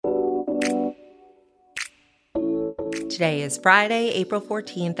Today is Friday, April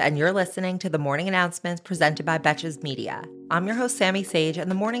 14th, and you're listening to the Morning Announcements presented by Betches Media. I'm your host, Sammy Sage, and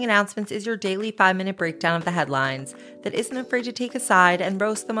the Morning Announcements is your daily 5-minute breakdown of the headlines that isn't afraid to take a side and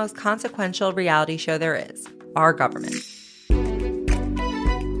roast the most consequential reality show there is, our government.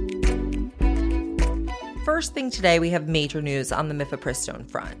 First thing today, we have major news on the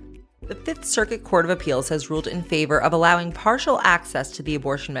mifepristone front. The Fifth Circuit Court of Appeals has ruled in favor of allowing partial access to the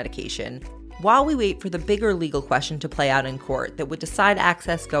abortion medication while we wait for the bigger legal question to play out in court that would decide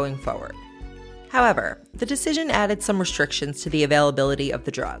access going forward. However, the decision added some restrictions to the availability of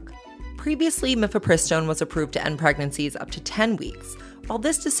the drug. Previously, mifepristone was approved to end pregnancies up to 10 weeks, while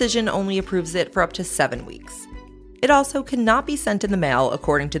this decision only approves it for up to 7 weeks. It also cannot be sent in the mail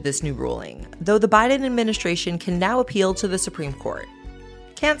according to this new ruling, though the Biden administration can now appeal to the Supreme Court.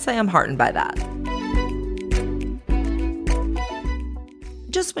 Can't say I'm heartened by that.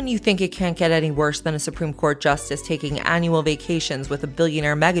 Just when you think it can't get any worse than a Supreme Court justice taking annual vacations with a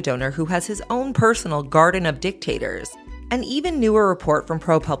billionaire megadonor who has his own personal garden of dictators, an even newer report from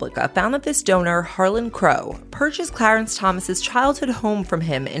ProPublica found that this donor, Harlan Crow, purchased Clarence Thomas's childhood home from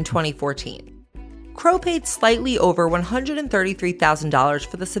him in 2014. Crow paid slightly over $133,000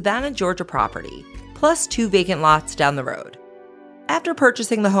 for the Savannah, Georgia property, plus 2 vacant lots down the road. After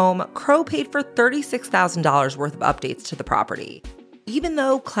purchasing the home, Crow paid for $36,000 worth of updates to the property, even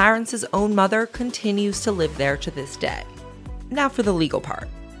though Clarence's own mother continues to live there to this day. Now for the legal part.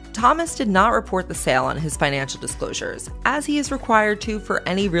 Thomas did not report the sale on his financial disclosures, as he is required to for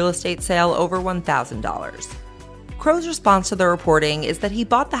any real estate sale over $1,000. Crow's response to the reporting is that he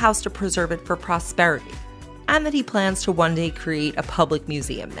bought the house to preserve it for prosperity, and that he plans to one day create a public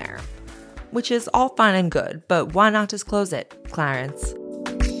museum there. Which is all fine and good, but why not disclose it, Clarence?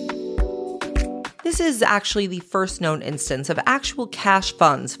 This is actually the first known instance of actual cash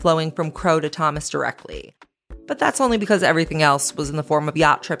funds flowing from Crow to Thomas directly. But that's only because everything else was in the form of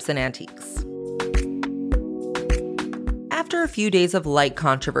yacht trips and antiques. After a few days of light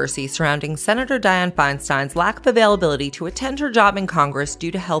controversy surrounding Senator Dianne Feinstein's lack of availability to attend her job in Congress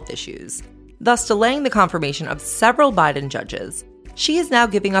due to health issues, thus delaying the confirmation of several Biden judges, she is now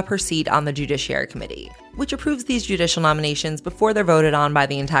giving up her seat on the Judiciary Committee, which approves these judicial nominations before they're voted on by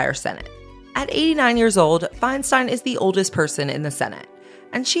the entire Senate. At 89 years old, Feinstein is the oldest person in the Senate,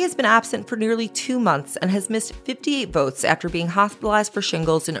 and she has been absent for nearly 2 months and has missed 58 votes after being hospitalized for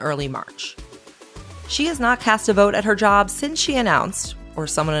shingles in early March. She has not cast a vote at her job since she announced, or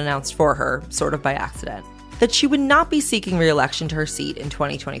someone announced for her, sort of by accident, that she would not be seeking re-election to her seat in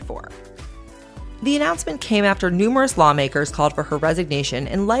 2024. The announcement came after numerous lawmakers called for her resignation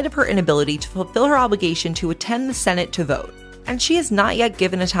in light of her inability to fulfill her obligation to attend the Senate to vote, and she has not yet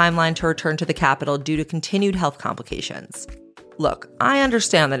given a timeline to return to the Capitol due to continued health complications. Look, I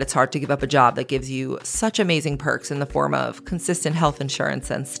understand that it's hard to give up a job that gives you such amazing perks in the form of consistent health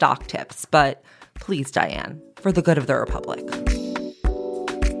insurance and stock tips, but please, Dianne, for the good of the Republic.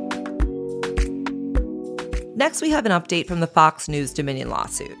 Next, we have an update from the Fox News Dominion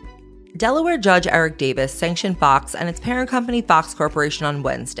lawsuit. Delaware Judge Eric Davis sanctioned Fox and its parent company Fox Corporation on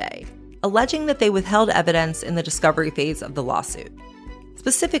Wednesday, alleging that they withheld evidence in the discovery phase of the lawsuit.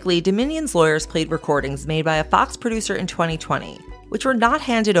 Specifically, Dominion's lawyers played recordings made by a Fox producer in 2020, which were not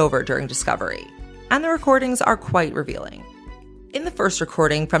handed over during discovery, and the recordings are quite revealing. In the first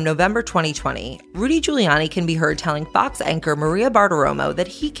recording from November 2020, Rudy Giuliani can be heard telling Fox anchor Maria Bartiromo that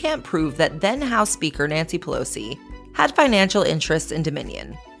he can't prove that then House Speaker Nancy Pelosi had financial interests in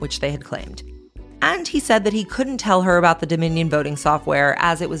Dominion, which they had claimed. And he said that he couldn't tell her about the Dominion voting software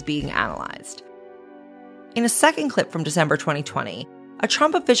as it was being analyzed. In a second clip from December 2020, a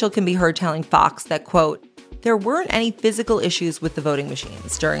Trump official can be heard telling Fox that, quote, there weren't any physical issues with the voting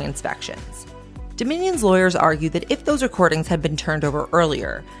machines during inspections. Dominion's lawyers argue that if those recordings had been turned over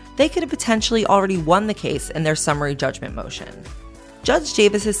earlier, they could have potentially already won the case in their summary judgment motion. Judge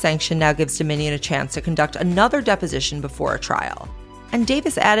Davis's sanction now gives Dominion a chance to conduct another deposition before a trial, and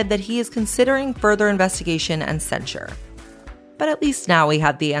Davis added that he is considering further investigation and censure. But at least now we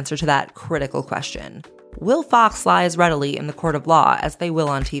have the answer to that critical question. Will Fox lie as readily in the court of law as they will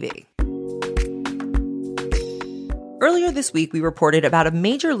on TV? Earlier this week, we reported about a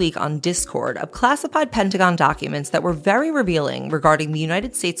major leak on Discord of classified Pentagon documents that were very revealing regarding the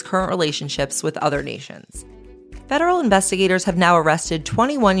United States' current relationships with other nations. Federal investigators have now arrested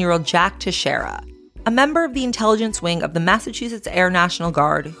 21-year-old Jack Teixeira, a member of the intelligence wing of the Massachusetts Air National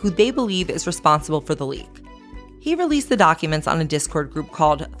Guard who they believe is responsible for the leak. He released the documents on a Discord group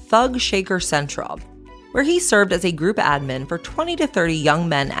called Thug Shaker Central, where he served as a group admin for 20 to 30 young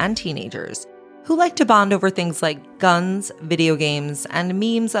men and teenagers who like to bond over things like guns, video games, and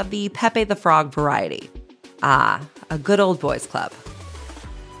memes of the Pepe the Frog variety. Ah, a good old boys club.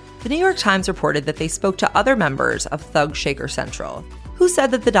 The New York Times reported that they spoke to other members of Thug Shaker Central, who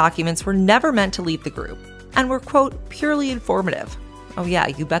said that the documents were never meant to leave the group and were, quote, purely informative. Oh yeah,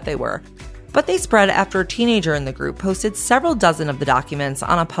 you bet they were. But they spread after a teenager in the group posted several dozen of the documents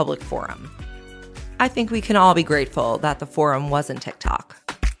on a public forum. I think we can all be grateful that the forum wasn't TikTok.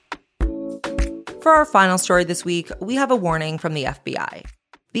 For our final story this week, we have a warning from the FBI.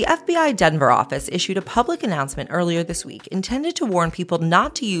 The FBI Denver office issued a public announcement earlier this week intended to warn people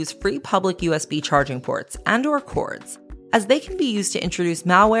not to use free public USB charging ports and/or cords, as they can be used to introduce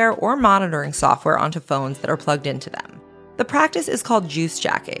malware or monitoring software onto phones that are plugged into them. The practice is called juice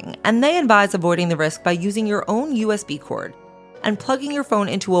jacking, and they advise avoiding the risk by using your own USB cord and plugging your phone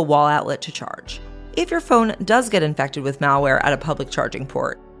into a wall outlet to charge. If your phone does get infected with malware at a public charging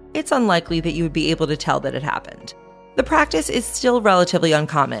port, it's unlikely that you would be able to tell that it happened. The practice is still relatively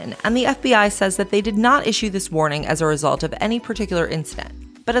uncommon, and the FBI says that they did not issue this warning as a result of any particular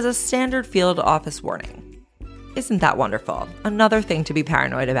incident, but as a standard field office warning. Isn't that wonderful? Another thing to be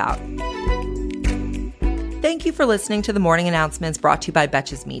paranoid about. Thank you for listening to the morning announcements brought to you by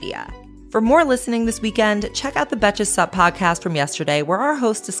Betches Media. For more listening this weekend, check out the Betches Sup podcast from yesterday, where our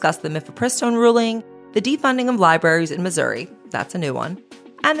hosts discussed the mifepristone ruling, the defunding of libraries in Missouri, that's a new one,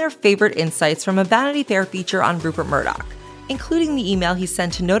 and their favorite insights from a Vanity Fair feature on Rupert Murdoch, including the email he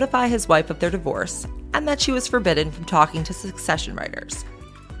sent to notify his wife of their divorce, and that she was forbidden from talking to Succession writers.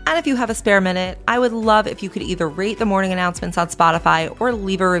 And if you have a spare minute, I would love if you could either rate the morning announcements on Spotify or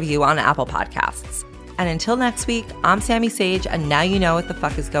leave a review on Apple Podcasts. And until next week, I'm Sammy Sage, and now you know what the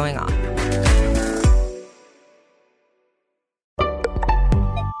fuck is going on.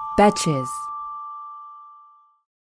 Betches.